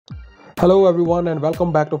Hello everyone and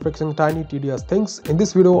welcome back to Fixing Tiny Tedious Things. In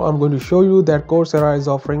this video I'm going to show you that Coursera is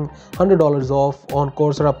offering $100 off on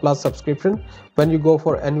Coursera Plus subscription when you go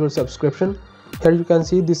for annual subscription. Here you can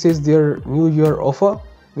see this is their new year offer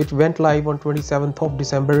which went live on 27th of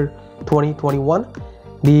December 2021.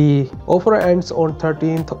 The offer ends on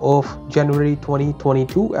 13th of January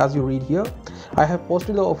 2022 as you read here. I have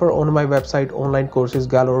posted the offer on my website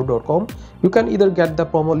onlinecoursesgalore.com. You can either get the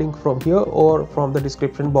promo link from here or from the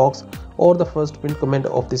description box or the first pinned comment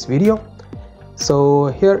of this video. So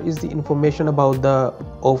here is the information about the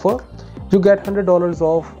offer. You get $100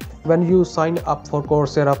 off when you sign up for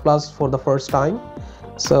Coursera Plus for the first time.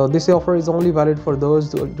 So this offer is only valid for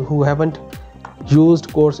those who haven't used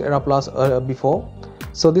Coursera Plus before.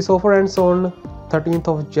 So this offer ends on 13th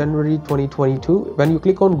of January 2022. When you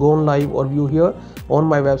click on go on live or view here on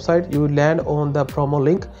my website, you will land on the promo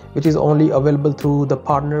link which is only available through the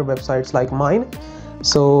partner websites like mine.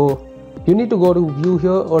 So you need to go to view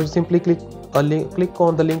here or simply click on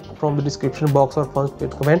the link from the description box or first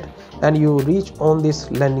comment and you reach on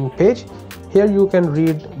this landing page. Here you can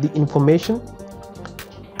read the information.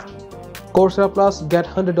 Coursera Plus, get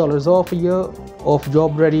 $100 off a year of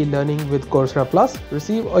job-ready learning with Coursera Plus.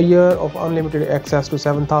 Receive a year of unlimited access to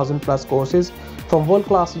 7,000 plus courses from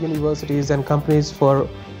world-class universities and companies for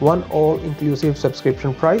one all-inclusive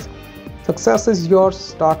subscription price. Success is yours.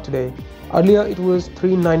 Start today. Earlier it was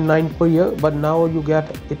 $399 per year, but now you get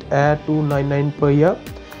it at $299 per year,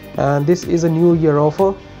 and this is a new year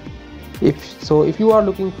offer. If you are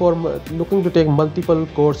looking to take multiple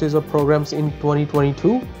courses or programs in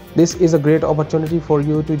 2022, this is a great opportunity for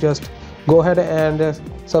you to just go ahead and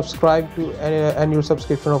subscribe to an annual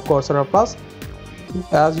subscription of Coursera Plus,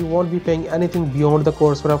 as you won't be paying anything beyond the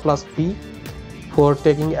Coursera Plus fee for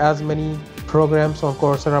taking as many programs on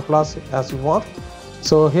Coursera Plus as you want.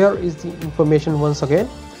 So here is the information once again.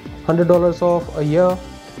 $100 off a year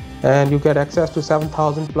and you get access to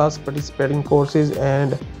 7,000 plus participating courses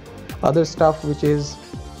and other stuff which is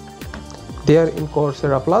there in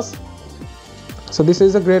Coursera Plus. So this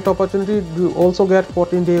is a great opportunity. You also get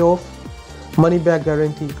 14-day off money back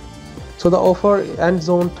guarantee. So the offer ends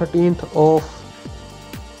on 13th of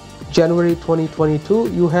January 2022.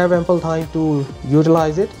 You have ample time to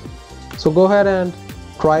utilize it, so go ahead and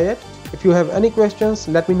try it. If you have any questions,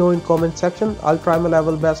 let me know in comment section. I'll try my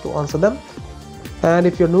level best to answer them. And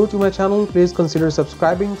if you're new to my channel, please consider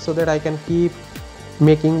subscribing so that I can keep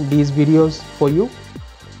making these videos for you.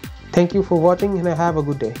 Thank you for watching and have a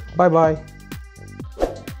good day. Bye bye.